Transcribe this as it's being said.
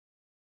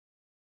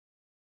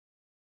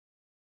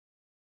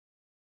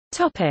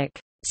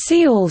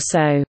See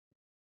also: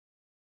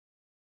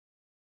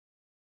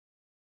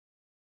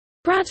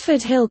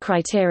 Bradford-Hill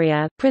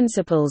criteria,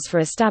 principles for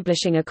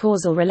establishing a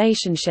causal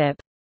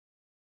relationship;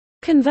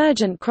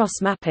 convergent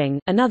cross-mapping,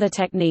 another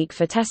technique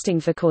for testing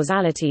for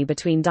causality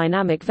between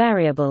dynamic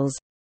variables;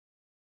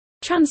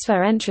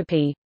 transfer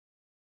entropy;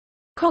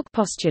 Koch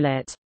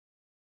postulate.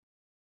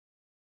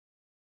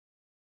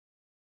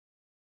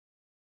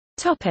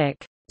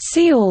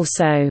 See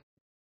also: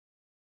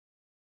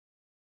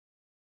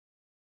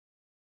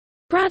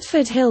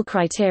 Bradford-Hill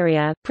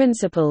criteria,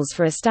 principles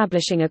for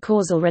establishing a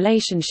causal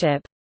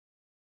relationship;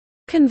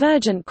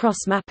 convergent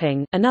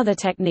cross-mapping, another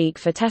technique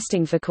for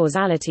testing for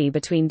causality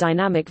between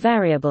dynamic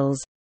variables;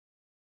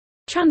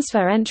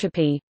 transfer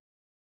entropy;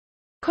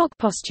 Koch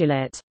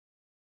postulate.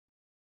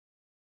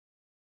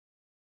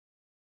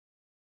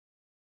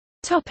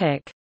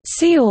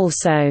 See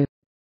also: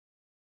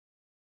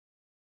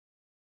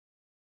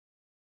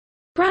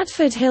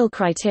 Bradford-Hill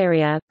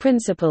criteria,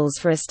 principles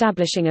for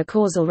establishing a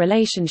causal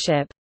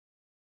relationship;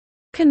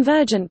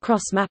 convergent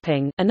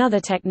cross-mapping, another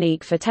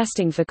technique for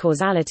testing for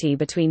causality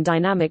between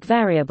dynamic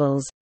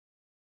variables;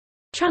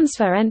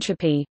 transfer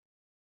entropy;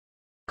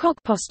 Koch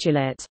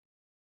postulate.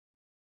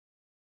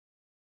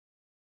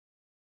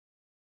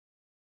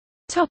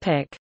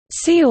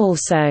 See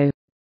also: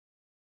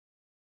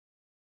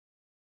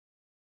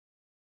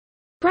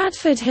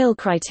 Bradford-Hill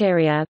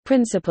criteria,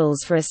 principles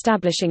for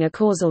establishing a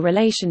causal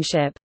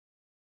relationship;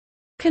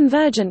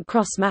 convergent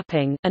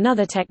cross-mapping,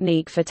 another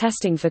technique for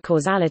testing for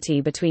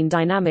causality between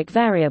dynamic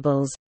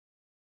variables;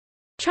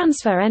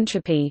 transfer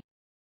entropy;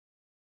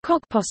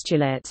 Koch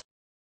postulate.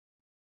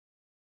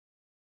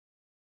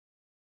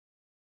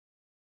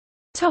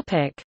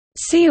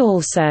 See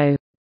also: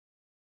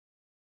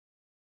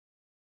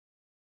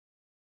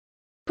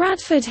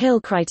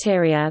 Bradford-Hill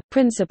criteria,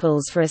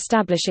 principles for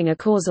establishing a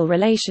causal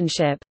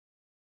relationship;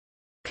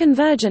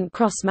 convergent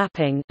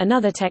cross-mapping,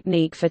 another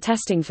technique for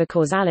testing for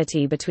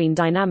causality between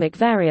dynamic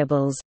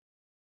variables;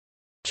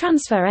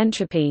 transfer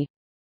entropy;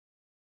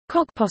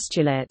 Koch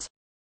postulate.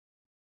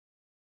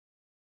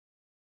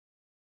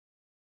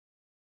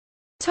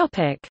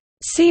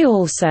 See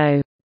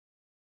also: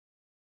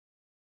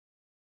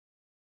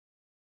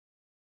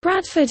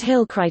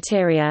 Bradford-Hill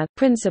criteria,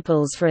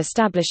 principles for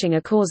establishing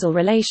a causal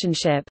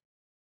relationship;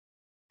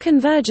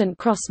 convergent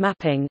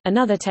cross-mapping,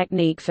 another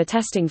technique for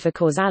testing for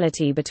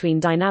causality between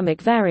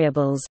dynamic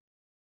variables;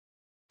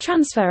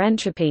 transfer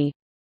entropy;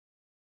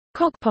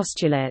 Koch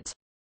postulate.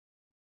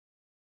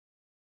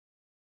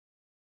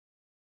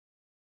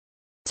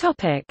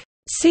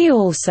 See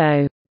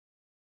also: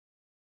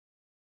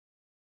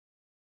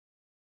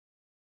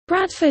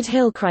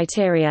 Bradford-Hill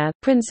criteria,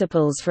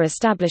 principles for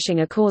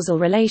establishing a causal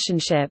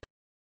relationship;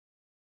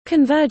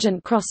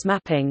 convergent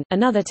cross-mapping,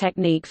 another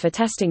technique for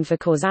testing for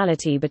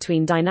causality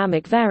between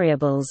dynamic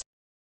variables;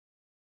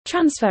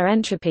 transfer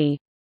entropy;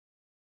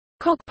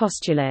 Koch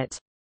postulate.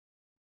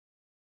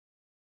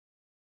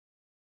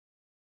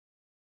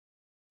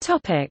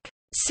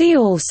 See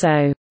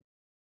also: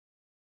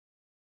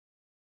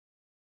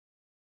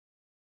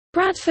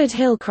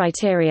 Bradford-Hill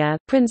criteria,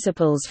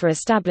 principles for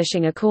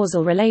establishing a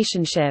causal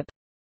relationship;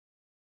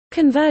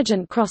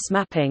 convergent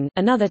cross-mapping,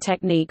 another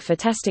technique for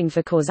testing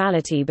for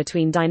causality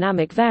between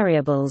dynamic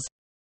variables;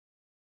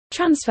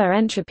 transfer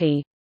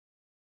entropy;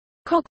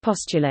 Koch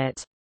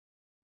postulate.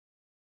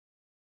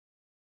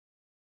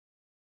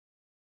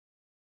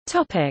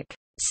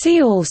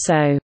 See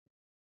also: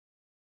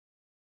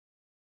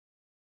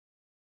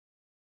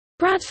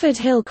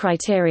 Bradford-Hill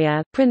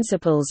criteria,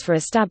 principles for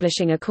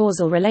establishing a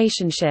causal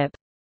relationship;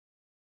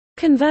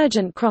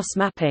 convergent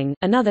cross-mapping,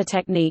 another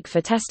technique for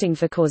testing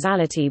for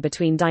causality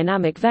between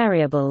dynamic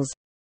variables;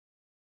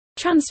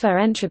 transfer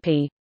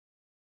entropy;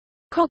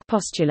 Koch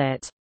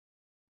postulate.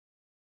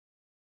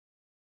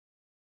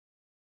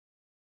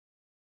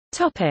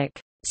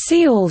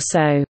 See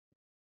also: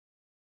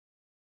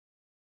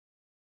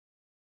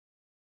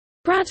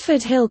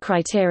 Bradford-Hill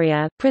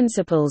criteria,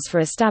 principles for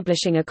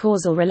establishing a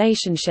causal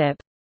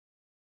relationship;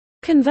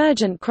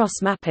 convergent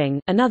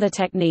cross-mapping, another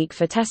technique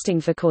for testing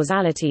for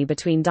causality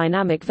between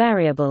dynamic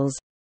variables;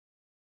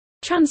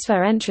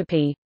 transfer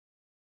entropy;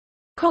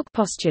 Koch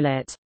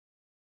postulate.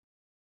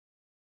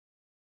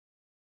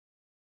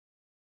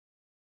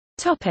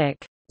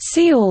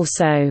 See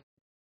also: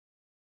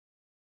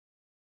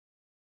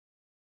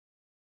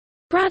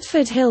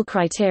 Bradford-Hill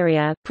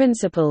criteria,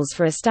 principles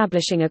for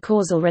establishing a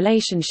causal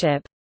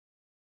relationship;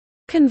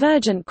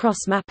 convergent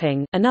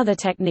cross-mapping, another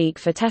technique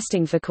for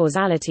testing for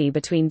causality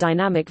between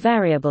dynamic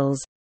variables;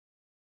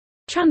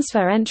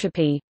 transfer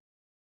entropy;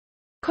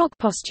 Koch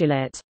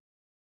postulate.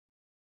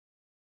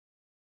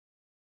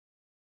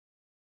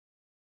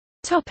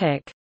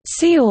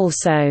 See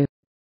also: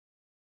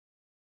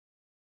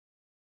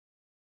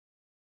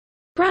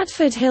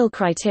 Bradford-Hill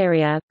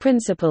criteria,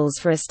 principles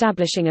for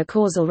establishing a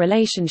causal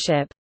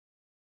relationship;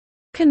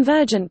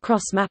 convergent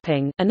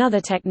cross-mapping,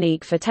 another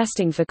technique for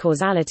testing for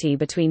causality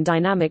between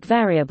dynamic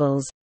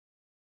variables;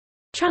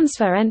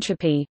 transfer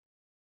entropy;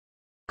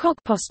 Koch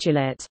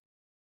postulate.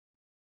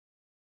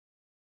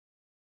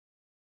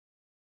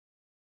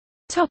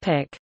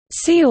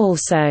 See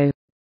also: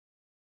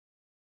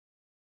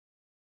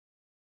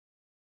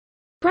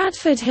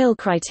 Bradford-Hill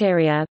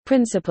criteria –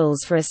 principles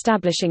for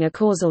establishing a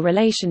causal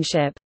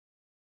relationship.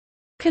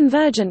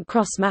 Convergent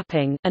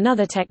cross-mapping –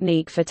 another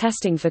technique for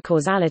testing for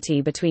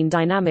causality between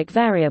dynamic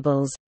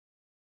variables.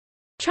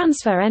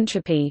 Transfer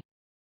entropy.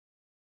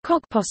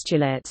 Koch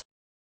postulate.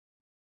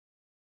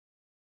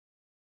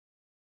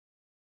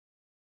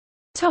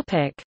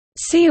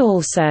 See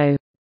also: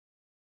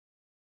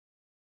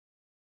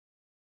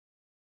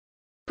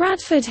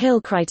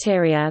 Bradford-Hill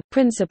criteria –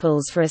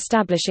 principles for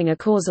establishing a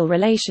causal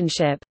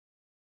relationship.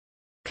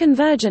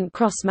 Convergent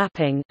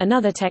cross-mapping –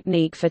 another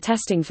technique for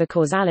testing for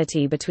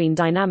causality between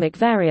dynamic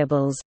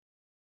variables.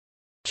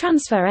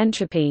 Transfer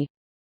entropy.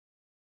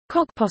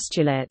 Koch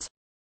postulate.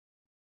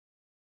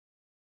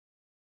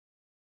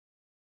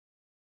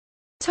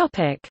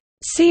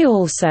 See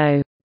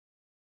also: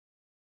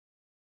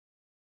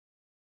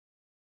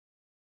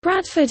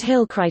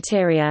 Bradford-Hill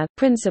criteria –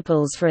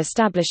 principles for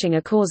establishing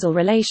a causal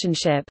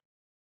relationship.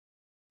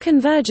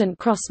 Convergent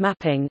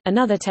cross-mapping –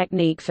 another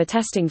technique for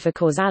testing for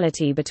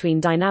causality between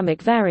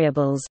dynamic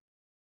variables.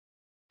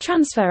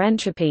 Transfer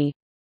entropy.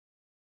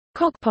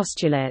 Koch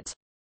postulate.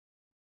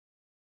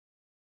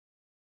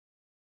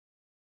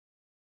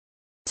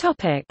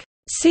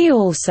 See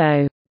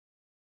also: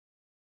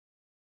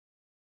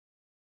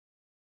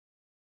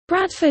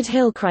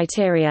 Bradford-Hill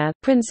criteria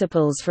 –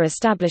 principles for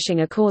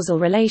establishing a causal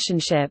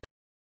relationship.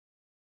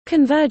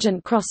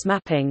 Convergent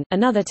cross-mapping –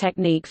 another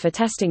technique for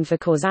testing for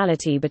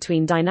causality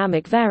between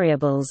dynamic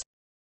variables.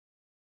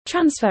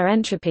 Transfer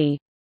entropy.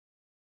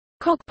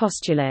 Koch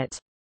postulate.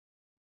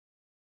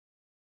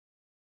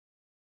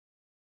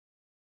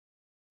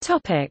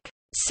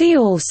 See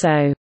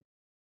also: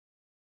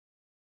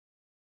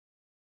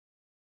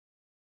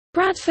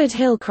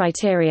 Bradford-Hill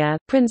criteria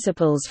 –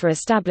 principles for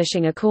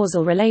establishing a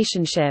causal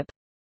relationship.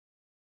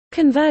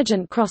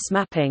 Convergent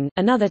cross-mapping –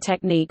 another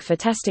technique for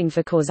testing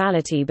for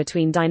causality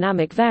between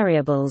dynamic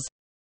variables.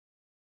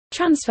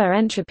 Transfer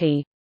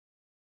entropy.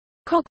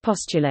 Koch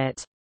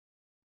postulate.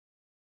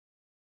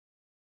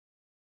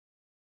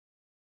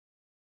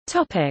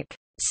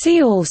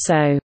 See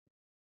also: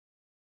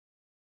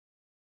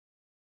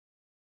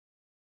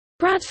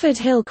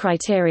 Bradford-Hill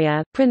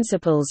criteria –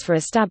 principles for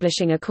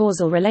establishing a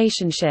causal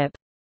relationship.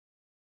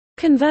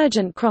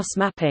 Convergent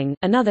cross-mapping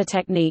 – another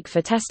technique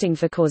for testing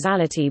for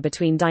causality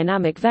between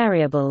dynamic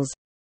variables.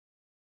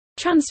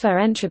 Transfer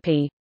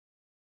entropy.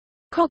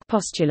 Koch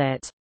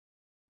postulate.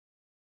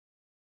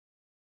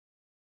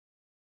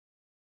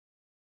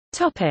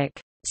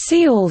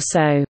 See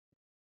also: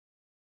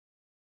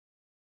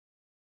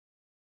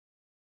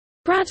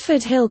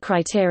 Bradford-Hill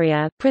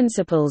criteria –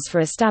 principles for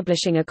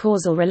establishing a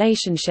causal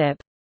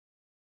relationship.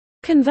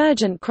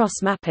 Convergent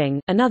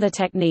cross-mapping – another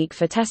technique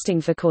for testing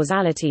for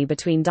causality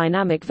between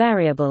dynamic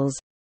variables.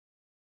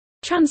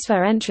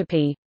 Transfer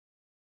entropy.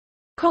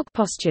 Koch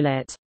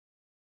postulate.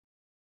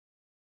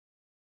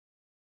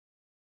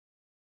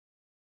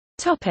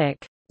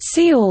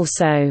 See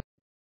also: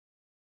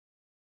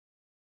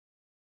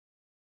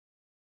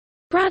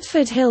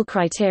 Bradford-Hill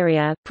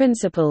criteria –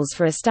 principles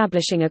for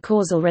establishing a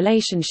causal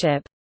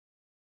relationship.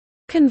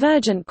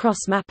 Convergent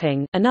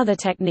cross-mapping – another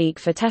technique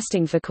for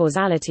testing for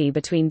causality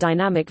between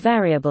dynamic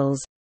variables.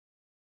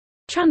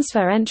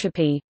 Transfer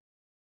entropy.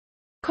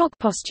 Koch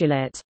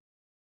postulate.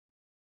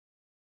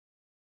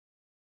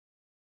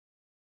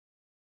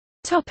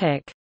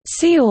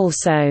 See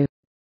also: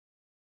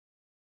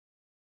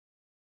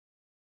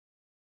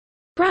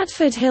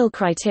 Bradford-Hill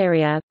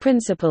criteria –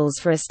 principles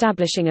for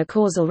establishing a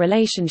causal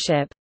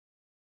relationship.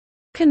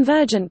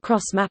 Convergent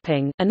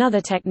cross-mapping –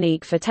 another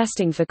technique for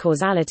testing for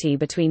causality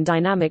between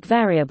dynamic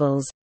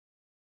variables.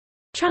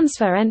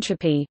 Transfer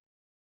entropy.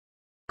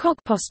 Koch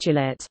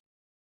postulate.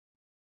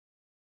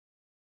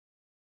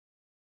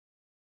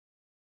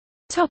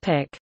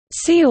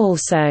 See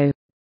also: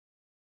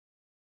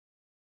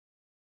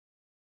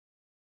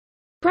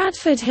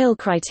 Bradford-Hill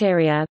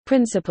criteria –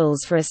 principles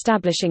for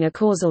establishing a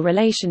causal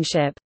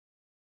relationship.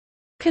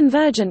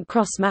 Convergent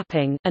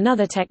cross-mapping –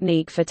 another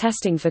technique for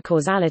testing for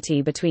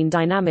causality between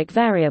dynamic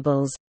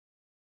variables.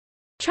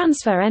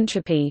 Transfer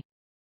entropy.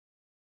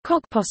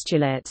 Koch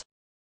postulate.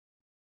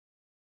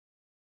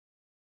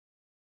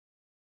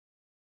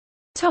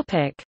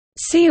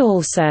 See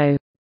also: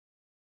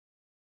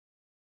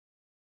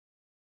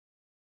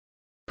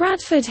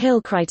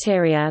 Bradford-Hill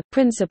criteria –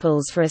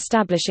 principles for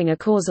establishing a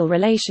causal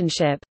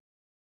relationship.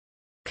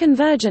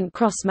 Convergent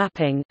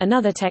cross-mapping –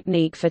 another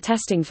technique for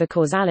testing for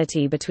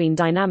causality between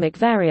dynamic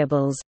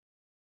variables.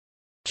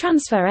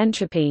 Transfer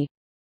entropy.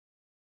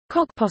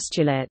 Koch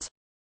postulate.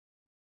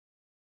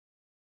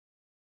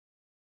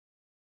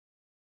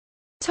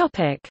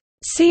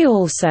 See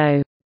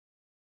also: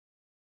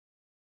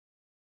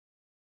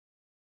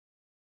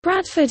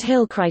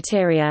 Bradford-Hill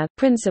criteria –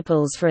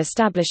 principles for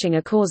establishing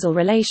a causal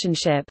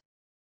relationship.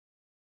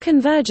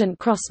 Convergent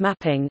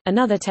cross-mapping –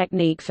 another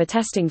technique for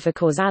testing for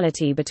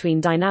causality between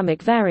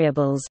dynamic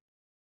variables.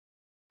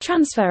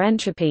 Transfer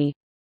entropy.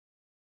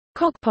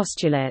 Koch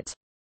postulate.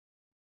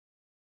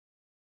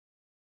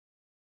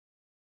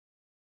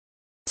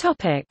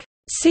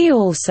 See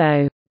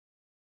also: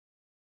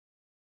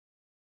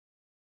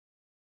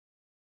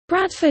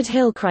 Bradford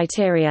Hill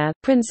criteria,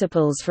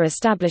 principles for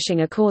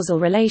establishing a causal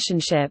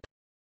relationship;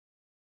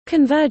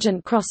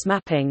 convergent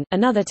cross-mapping,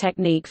 another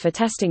technique for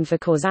testing for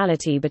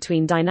causality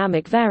between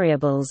dynamic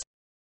variables;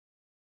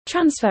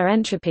 transfer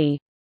entropy;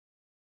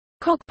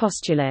 Koch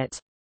postulate.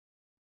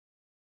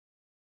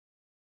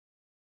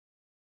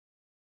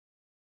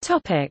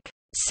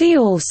 See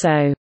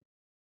also: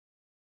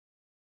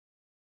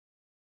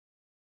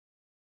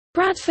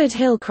 Bradford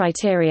Hill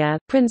criteria,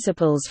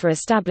 principles for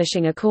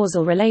establishing a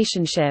causal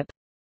relationship;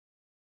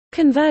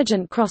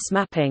 convergent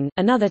cross-mapping,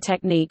 another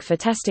technique for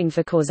testing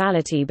for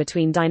causality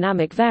between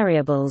dynamic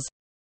variables;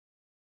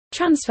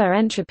 transfer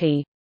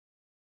entropy;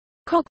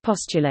 Koch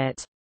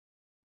postulate.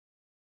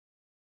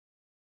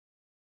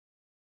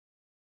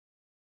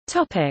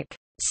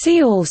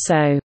 See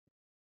also: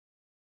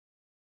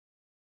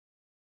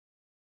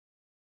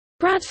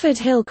 Bradford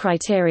Hill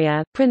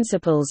criteria,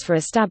 principles for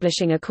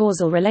establishing a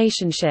causal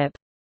relationship;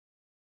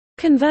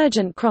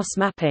 convergent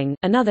cross-mapping,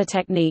 another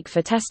technique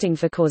for testing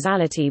for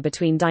causality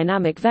between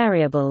dynamic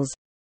variables;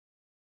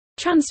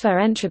 transfer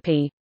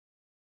entropy;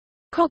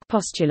 Koch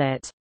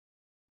postulate.